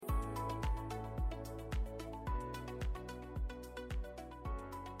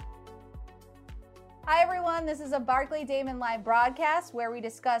Hi everyone, this is a Barclay Damon live broadcast where we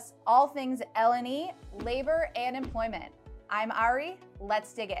discuss all things L&E, labor, and employment. I'm Ari,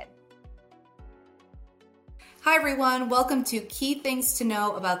 let's dig in. Hi everyone, welcome to Key Things to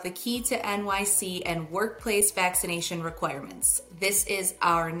Know about the Key to NYC and Workplace Vaccination Requirements. This is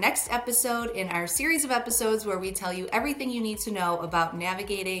our next episode in our series of episodes where we tell you everything you need to know about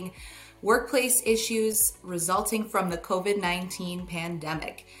navigating workplace issues resulting from the COVID-19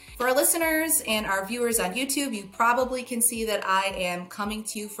 pandemic. For our listeners and our viewers on YouTube, you probably can see that I am coming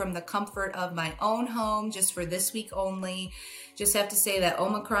to you from the comfort of my own home just for this week only. Just have to say that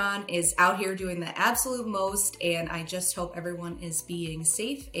Omicron is out here doing the absolute most, and I just hope everyone is being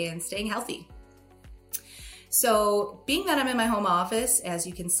safe and staying healthy. So being that I'm in my home office, as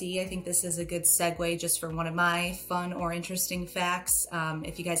you can see, I think this is a good segue just for one of my fun or interesting facts.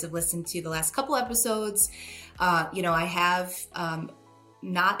 If you guys have listened to the last couple episodes, I have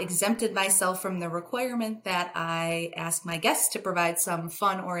not exempted myself from the requirement that I ask my guests to provide some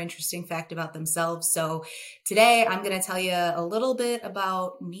fun or interesting fact about themselves. So today I'm going to tell you a little bit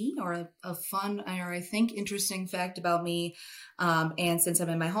about me, or a fun or I think interesting fact about me. And since I'm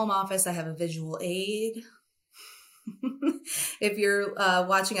in my home office, I have a visual aid. If you're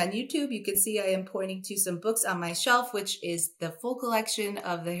watching on YouTube, you can see I am pointing to some books on my shelf, which is the full collection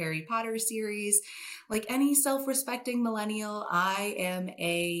of the Harry Potter series. Like any self-respecting millennial, I am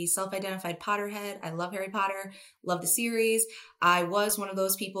a self-identified Potterhead. I love Harry Potter, love the series. I was one of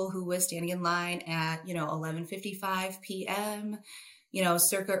those people who was standing in line at, 11:55 p.m.,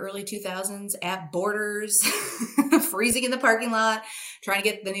 circa early 2000s at Borders, freezing in the parking lot, trying to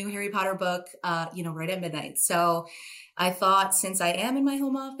get the new Harry Potter book, right at midnight. So I thought, since I am in my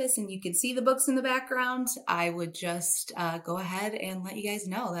home office and you can see the books in the background, I would just go ahead and let you guys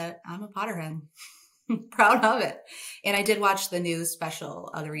know that I'm a Potterhead. Proud of it. And I did watch the new special,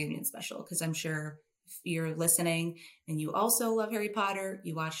 the reunion special, because I'm sure if you're listening and you also love Harry Potter,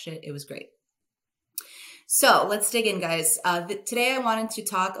 you watched it. It was great. So let's dig in, guys. Today I wanted to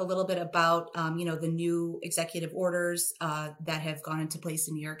talk a little bit about, the new executive orders that have gone into place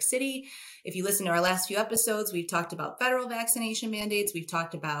in New York City. If you listen to our last few episodes, we've talked about federal vaccination mandates. We've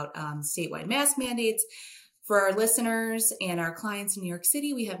talked about statewide mask mandates. For our listeners and our clients in New York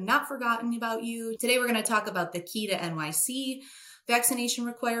City, we have not forgotten about you. Today we're going to talk about the Key to NYC vaccination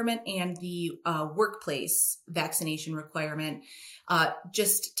requirement and the workplace vaccination requirement.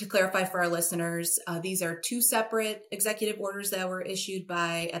 Just to clarify for our listeners, these are two separate executive orders that were issued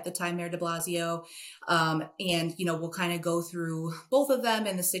by, at the time, Mayor de Blasio. We'll kind of go through both of them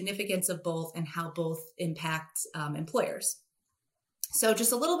and the significance of both and how both impact employers. So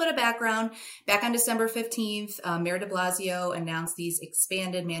just a little bit of background. Back on December 15th, Mayor de Blasio announced these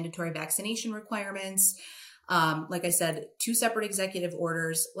expanded mandatory vaccination requirements. Like I said, two separate executive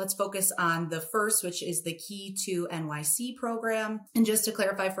orders. Let's focus on the first, which is the Key to NYC program. And just to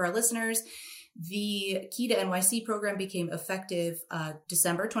clarify for our listeners, the Key to NYC program became effective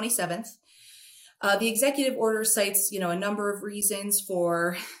December 27th. The executive order cites, a number of reasons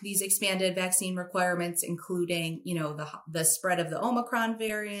for these expanded vaccine requirements, including, the spread of the Omicron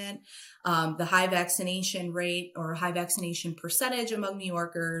variant, the high vaccination rate or high vaccination percentage among New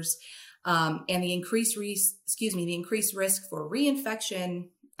Yorkers, and the increased risk for reinfection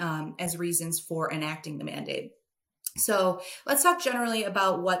as reasons for enacting the mandate. So let's talk generally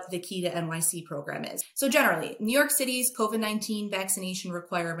about what the Key to NYC program is. So generally, New York City's COVID-19 vaccination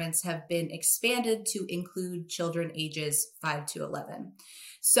requirements have been expanded to include children ages 5 to 11.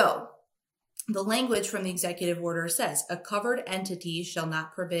 So the language from the executive order says, a covered entity shall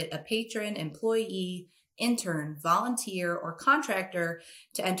not permit a patron, employee, intern, volunteer, or contractor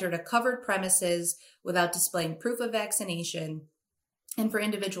to enter a covered premises without displaying proof of vaccination, and for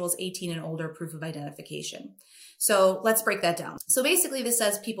individuals 18 and older, proof of identification. So let's break that down. So basically this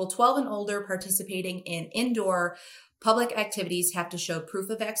says people 12 and older participating in indoor public activities have to show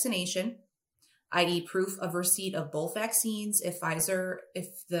proof of vaccination, i.e. proof of receipt of both vaccines if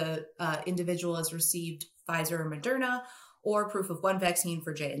the individual has received Pfizer or Moderna, or proof of one vaccine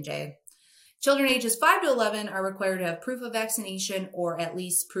for J&J. Children ages 5 to 11 are required to have proof of vaccination or at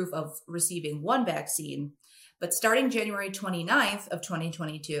least proof of receiving one vaccine. But starting January 29th of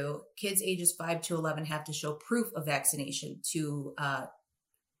 2022, kids ages 5 to 11 have to show proof of vaccination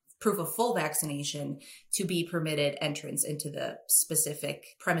proof of full vaccination to be permitted entrance into the specific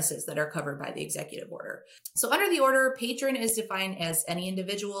premises that are covered by the executive order. So under the order, patron is defined as any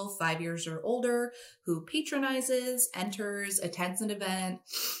individual 5 years or older who patronizes, enters, attends an event,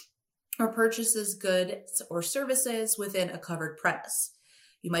 or purchases goods or services within a covered premise.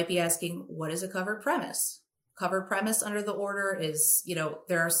 You might be asking, what is a covered premise? covered premise under the order is,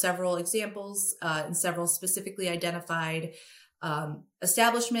 there are several examples and several specifically identified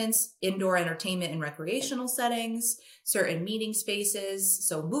establishments, indoor entertainment and recreational settings, certain meeting spaces,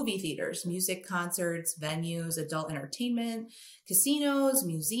 so movie theaters, music concerts, venues, adult entertainment, casinos,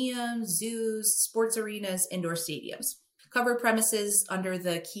 museums, zoos, sports arenas, indoor stadiums. Covered premises under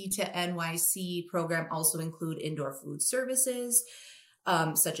the Key to NYC program also include indoor food services,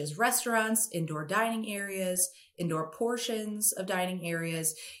 such as restaurants, indoor dining areas, indoor portions of dining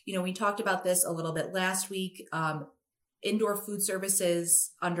areas. We talked about this a little bit last week. Indoor food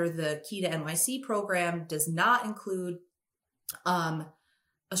services under the Key to NYC program does not include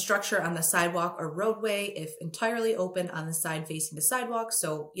a structure on the sidewalk or roadway if entirely open on the side facing the sidewalk.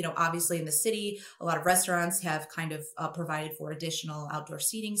 So, obviously in the city, a lot of restaurants have kind of provided for additional outdoor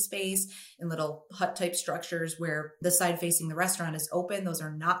seating space in little hut type structures where the side facing the restaurant is open. Those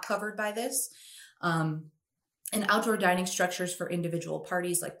are not covered by this. And outdoor dining structures for individual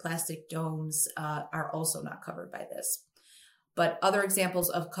parties like plastic domes are also not covered by this. But other examples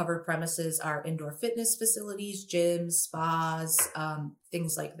of covered premises are indoor fitness facilities, gyms, spas,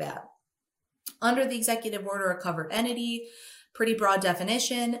 things like that. Under the executive order, a covered entity, pretty broad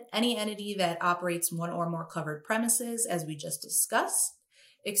definition, any entity that operates one or more covered premises, as we just discussed,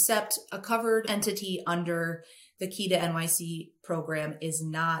 except a covered entity under the Key to NYC program does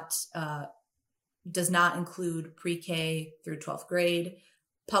not include pre-K through 12th grade,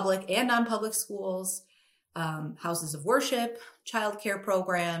 public and non-public schools, houses of worship, childcare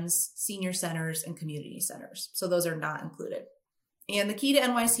programs, senior centers, and community centers. So those are not included. And the Key to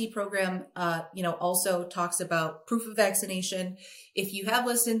NYC program, also talks about proof of vaccination. If you have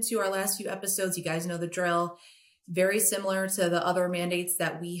listened to our last few episodes, you guys know the drill. Very similar to the other mandates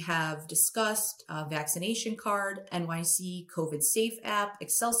that we have discussed, vaccination card, NYC COVID Safe app,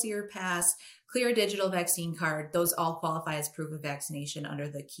 Excelsior Pass, Clear Digital Vaccine Card. Those all qualify as proof of vaccination under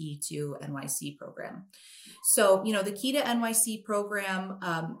the Key to NYC program. So, the Key to NYC program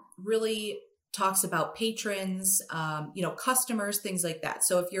really talks about patrons, customers, things like that.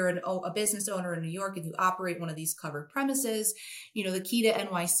 So if you're a business owner in New York and you operate one of these covered premises, the Key to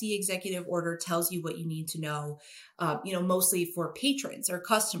NYC executive order tells you what you need to know, mostly for patrons or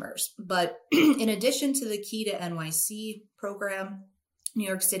customers. But in addition to the Key to NYC program, New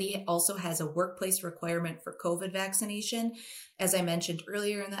York City also has a workplace requirement for COVID vaccination. As I mentioned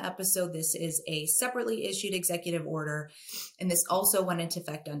earlier in the episode, this is a separately issued executive order, and this also went into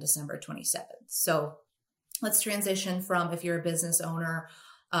effect on December 27th. So let's transition from, if you're a business owner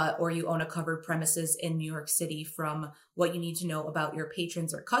or you own a covered premises in New York City, from what you need to know about your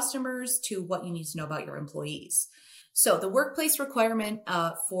patrons or customers to what you need to know about your employees. So the workplace requirement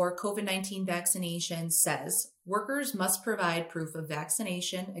for COVID-19 vaccination says workers must provide proof of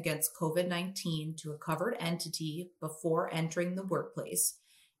vaccination against COVID-19 to a covered entity before entering the workplace,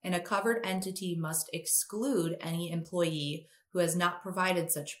 and a covered entity must exclude any employee who has not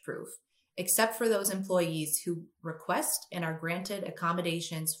provided such proof, except for those employees who request and are granted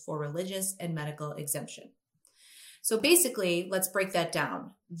accommodations for religious and medical exemption. So basically, let's break that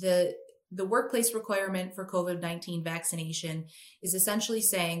down. The workplace requirement for COVID-19 vaccination is essentially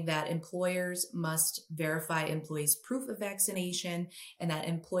saying that employers must verify employees' proof of vaccination and that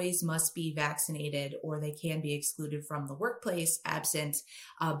employees must be vaccinated or they can be excluded from the workplace absent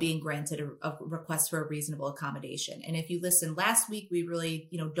being granted a request for a reasonable accommodation. And if you listened last week, we really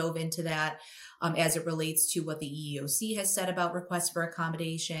dove into that as it relates to what the EEOC has said about requests for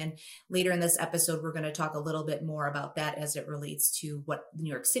accommodation. Later in this episode, we're going to talk a little bit more about that as it relates to what New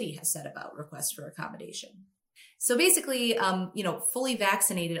York City has said about requests for accommodation. So basically, fully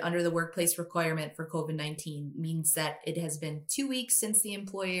vaccinated under the workplace requirement for COVID-19 means that it has been 2 weeks since the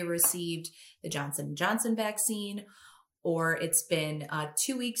employee received the Johnson & Johnson vaccine, or it's been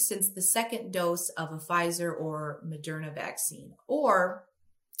 2 weeks since the second dose of a Pfizer or Moderna vaccine, or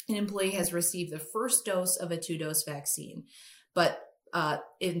an employee has received the first dose of a 2-dose vaccine. But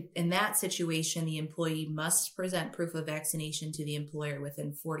in that situation, the employee must present proof of vaccination to the employer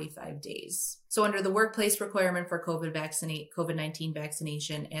within 45 days. So under the workplace requirement for COVID-19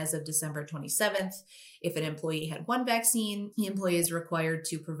 vaccination as of December 27th, if an employee had one vaccine, the employee is required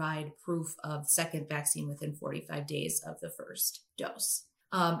to provide proof of second vaccine within 45 days of the first dose.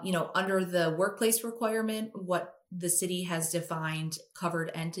 Under the workplace requirement, what the city has defined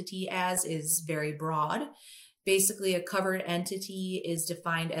covered entity as is very broad. Basically, a covered entity is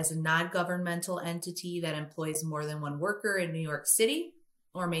defined as a non-governmental entity that employs more than one worker in New York City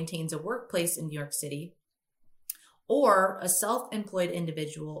or maintains a workplace in New York City, or a self-employed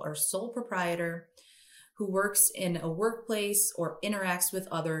individual or sole proprietor who works in a workplace or interacts with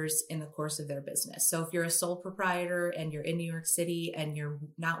others in the course of their business. So if you're a sole proprietor and you're in New York City and you're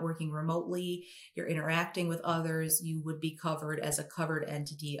not working remotely, you're interacting with others, you would be covered as a covered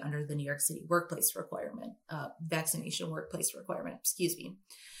entity under the New York City workplace requirement, vaccination workplace requirement, excuse me.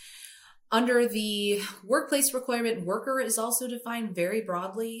 Under the workplace requirement, worker is also defined very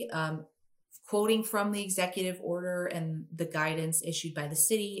broadly. Quoting from the executive order and the guidance issued by the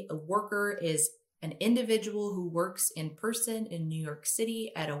city, a worker is an individual who works in person in New York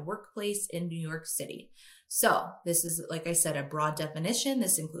City at a workplace in New York City. So this is, like I said, a broad definition.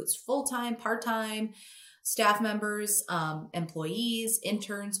 This includes full-time, part-time, staff members, employees,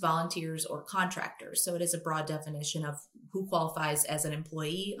 interns, volunteers, or contractors. So it is a broad definition of who qualifies as an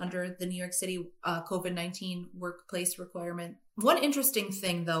employee under the New York City COVID-19 workplace requirement. One interesting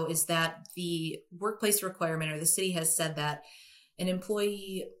thing, though, is that the workplace requirement, or the city has said that an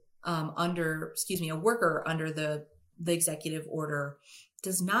employee a worker under the executive order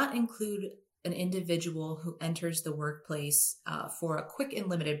does not include an individual who enters the workplace for a quick and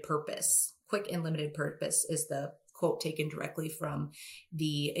limited purpose. Quick and limited purpose is the quote taken directly from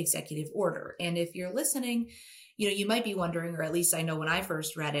the executive order. And if you're listening, you might be wondering, or at least I know when I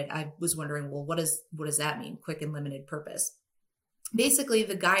first read it, I was wondering, well, what does that mean? Quick and limited purpose. Basically,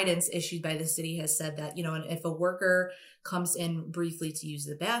 the guidance issued by the city has said that, if a worker comes in briefly to use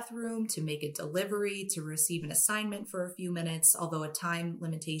the bathroom, to make a delivery, to receive an assignment for a few minutes, although a time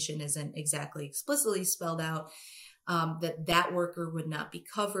limitation isn't exactly explicitly spelled out, that worker would not be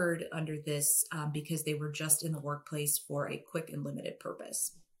covered under this because they were just in the workplace for a quick and limited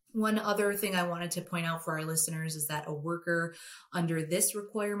purpose. One other thing I wanted to point out for our listeners is that a worker under this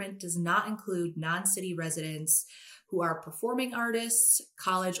requirement does not include non-city residents who are performing artists,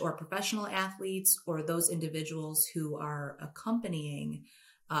 college or professional athletes, or those individuals who are accompanying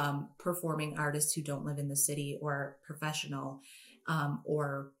performing artists who don't live in the city, or professional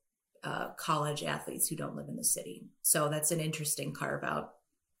or college athletes who don't live in the city. So that's an interesting carve out.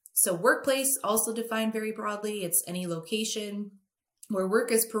 So workplace, also defined very broadly, it's any location where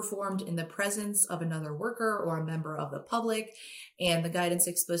work is performed in the presence of another worker or a member of the public. And the guidance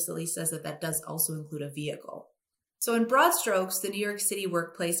explicitly says that does also include a vehicle. So in broad strokes, the New York City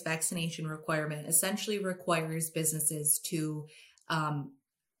workplace vaccination requirement essentially requires businesses to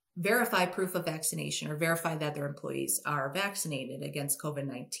verify proof of vaccination, or verify that their employees are vaccinated against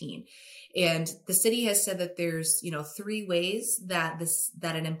COVID-19. And the city has said that there's, 3 ways that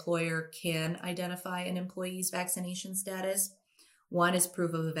an employer can identify an employee's vaccination status. One is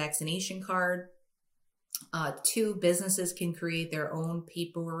proof of a vaccination card. 2, businesses can create their own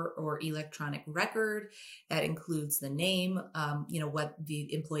paper or electronic record that includes the name, what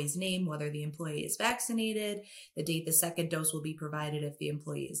the employee's name, whether the employee is vaccinated, the date the second dose will be provided if the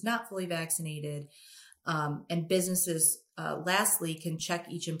employee is not fully vaccinated. And businesses, lastly, can check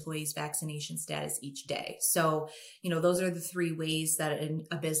each employee's vaccination status each day. So, those are the 3 ways that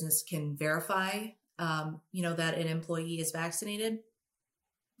a business can verify, that an employee is vaccinated.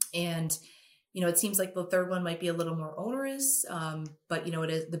 And it seems like the third one might be a little more onerous, but it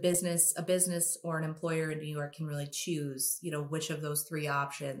is a business or an employer in New York can really choose, which of those 3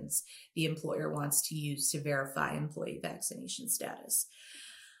 options the employer wants to use to verify employee vaccination status.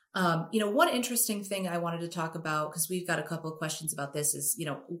 One interesting thing I wanted to talk about, because we've got a couple of questions about this, is,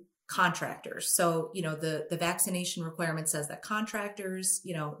 contractors. So, the vaccination requirement says that contractors,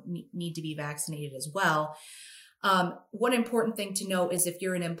 need to be vaccinated as well. One important thing to note is if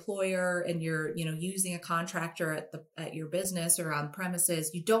you're an employer and you're, using a contractor at your business or on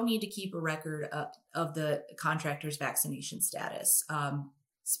premises, you don't need to keep a record of the contractor's vaccination status.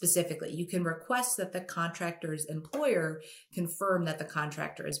 Specifically, you can request that the contractor's employer confirm that the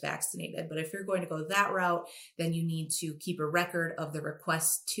contractor is vaccinated. But if you're going to go that route, then you need to keep a record of the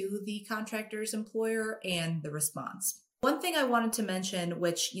request to the contractor's employer and the response. One thing I wanted to mention,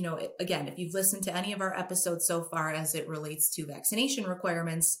 which, again, if you've listened to any of our episodes so far as it relates to vaccination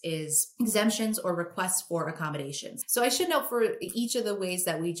requirements, is exemptions or requests for accommodations. So I should note, for each of the ways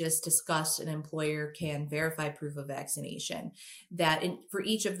that we just discussed, an employer can verify proof of vaccination, that for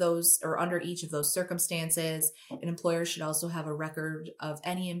each of those, or under each of those circumstances, an employer should also have a record of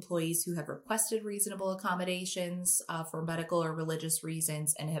any employees who have requested reasonable accommodations for medical or religious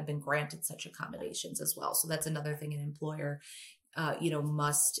reasons and have been granted such accommodations as well. So that's another thing an employer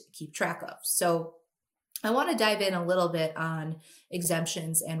must keep track of. So I want to dive in a little bit on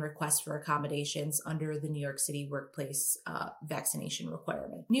exemptions and requests for accommodations under the New York City workplace vaccination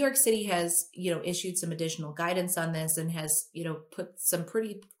requirement. New York City has, issued some additional guidance on this and has, put some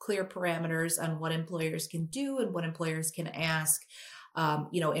pretty clear parameters on what employers can do and what employers can ask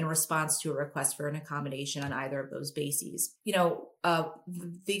in response to a request for an accommodation on either of those bases.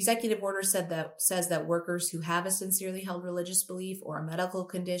 The executive order says that workers who have a sincerely held religious belief or a medical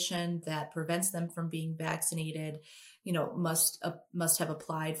condition that prevents them from being vaccinated, must have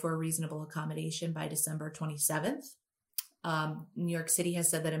applied for a reasonable accommodation by December 27th. New York City has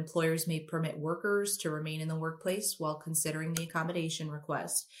said that employers may permit workers to remain in the workplace while considering the accommodation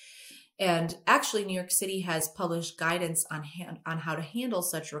request. And actually, New York City has published guidance on how to handle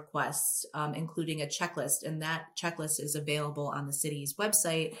such requests, including a checklist. And that checklist is available on the city's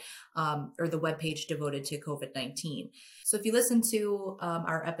website or the webpage devoted to COVID-19. So if you listen to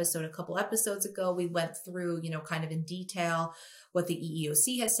our episode a couple episodes ago, we went through, kind of in detail what the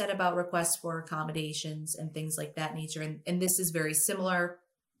EEOC has said about requests for accommodations and things like that nature. And this is very similar.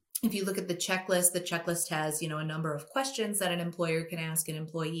 If you look at the checklist has, a number of questions that an employer can ask an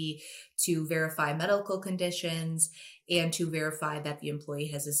employee to verify medical conditions and to verify that the employee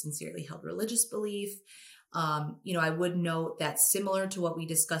has a sincerely held religious belief. I would note that similar to what we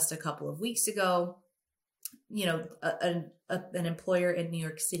discussed a couple of weeks ago, an employer in New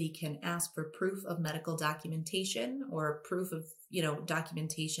York City can ask for proof of medical documentation or proof of,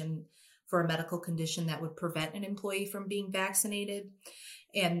 documentation for a medical condition that would prevent an employee from being vaccinated.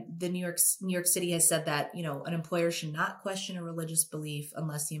 And the New York City has said that, an employer should not question a religious belief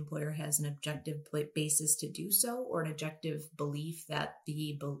unless the employer has an objective basis to do so, or an objective belief that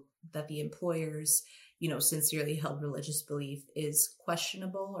the employer's, sincerely held religious belief is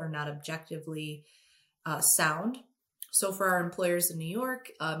questionable or not objectively sound. So for our employers in New York,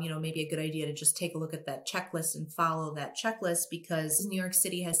 maybe a good idea to just take a look at that checklist and follow that checklist, because New York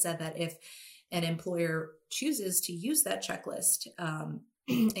City has said that if an employer chooses to use that checklist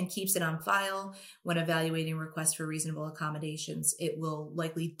and keeps it on file when evaluating requests for reasonable accommodations, it will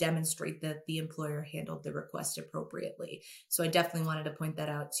likely demonstrate that the employer handled the request appropriately. So I definitely wanted to point that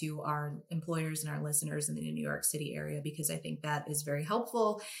out to our employers and our listeners in the New York City area, because I think that is very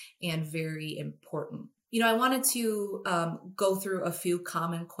helpful and very important. I wanted to go through a few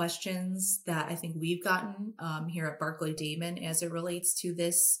common questions that I think we've gotten here at Barclay Damon as it relates to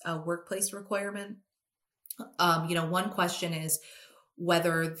this workplace requirement. One question is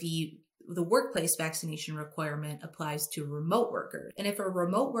whether the workplace vaccination requirement applies to remote workers. And if a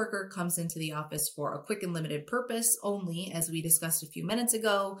remote worker comes into the office for a quick and limited purpose only, as we discussed a few minutes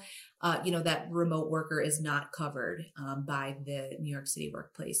ago, that remote worker is not covered by the New York City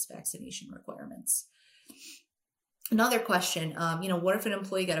workplace vaccination requirements. Another question, what if an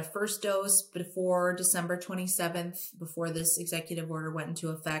employee got a first dose before December 27th, before this executive order went into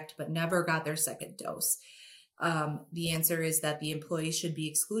effect, but never got their second dose? The answer is that the employee should be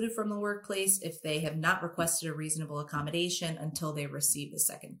excluded from the workplace if they have not requested a reasonable accommodation until they receive the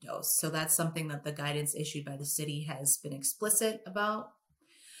second dose. So that's something that the guidance issued by the city has been explicit about.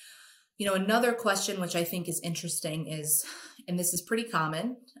 Another question which I think is interesting is, and this is pretty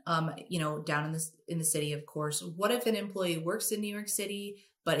common, down in the city, of course, what if an employee works in New York City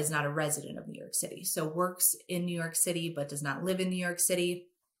but is not a resident of New York City? So works in New York City but does not live in New York City.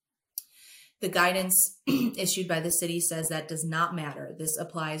 The guidance issued by the city says that does not matter. This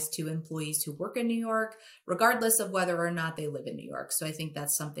applies to employees who work in New York, regardless of whether or not they live in New York. So I think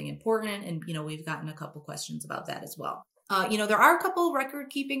that's something important. And, we've gotten a couple questions about that as well. There are a couple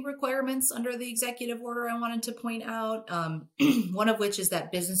record-keeping requirements under the executive order I wanted to point out, one of which is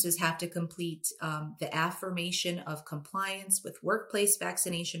that businesses have to complete the affirmation of compliance with workplace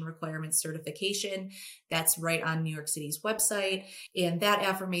vaccination requirements certification. That's right on New York City's website. And that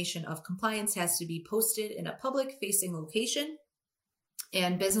affirmation of compliance has to be posted in a public-facing location.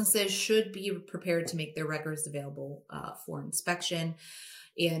 And businesses should be prepared to make their records available for inspection.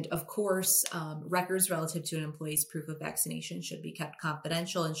 And of course, records relative to an employee's proof of vaccination should be kept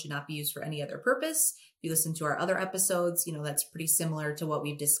confidential and should not be used for any other purpose. If you listen to our other episodes, that's pretty similar to what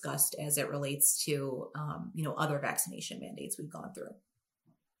we've discussed as it relates to, other vaccination mandates we've gone through.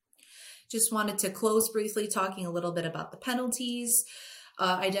 Just wanted to close briefly talking a little bit about the penalties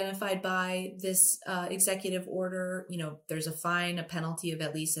identified by this executive order. There's a fine, a penalty of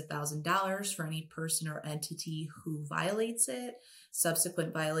at least $1,000 for any person or entity who violates it.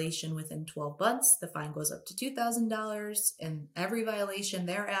 Subsequent violation within 12 months, the fine goes up to $2,000, and every violation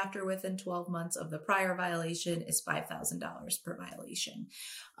thereafter within 12 months of the prior violation is $5,000 per violation.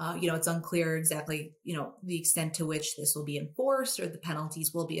 It's unclear exactly, the extent to which this will be enforced or the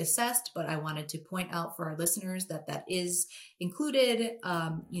penalties will be assessed, but I wanted to point out for our listeners that that is included,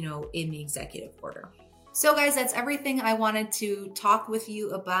 in the executive order. So guys, that's everything I wanted to talk with you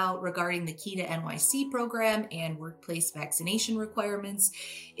about regarding the Key to NYC program and workplace vaccination requirements.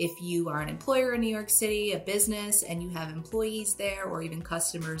 If you are an employer in New York City, a business, and you have employees there or even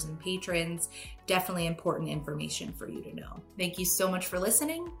customers and patrons, definitely important information for you to know. Thank you so much for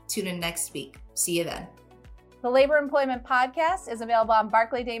listening. Tune in next week. See you then. The Labor Employment Podcast is available on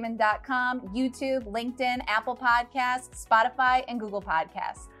barclaydamon.com, YouTube, LinkedIn, Apple Podcasts, Spotify, and Google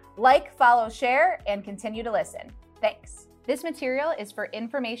Podcasts. Like, follow, share, and continue to listen. Thanks. This material is for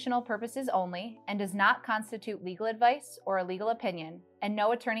informational purposes only and does not constitute legal advice or a legal opinion, and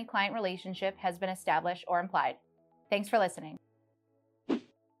no attorney-client relationship has been established or implied. Thanks for listening.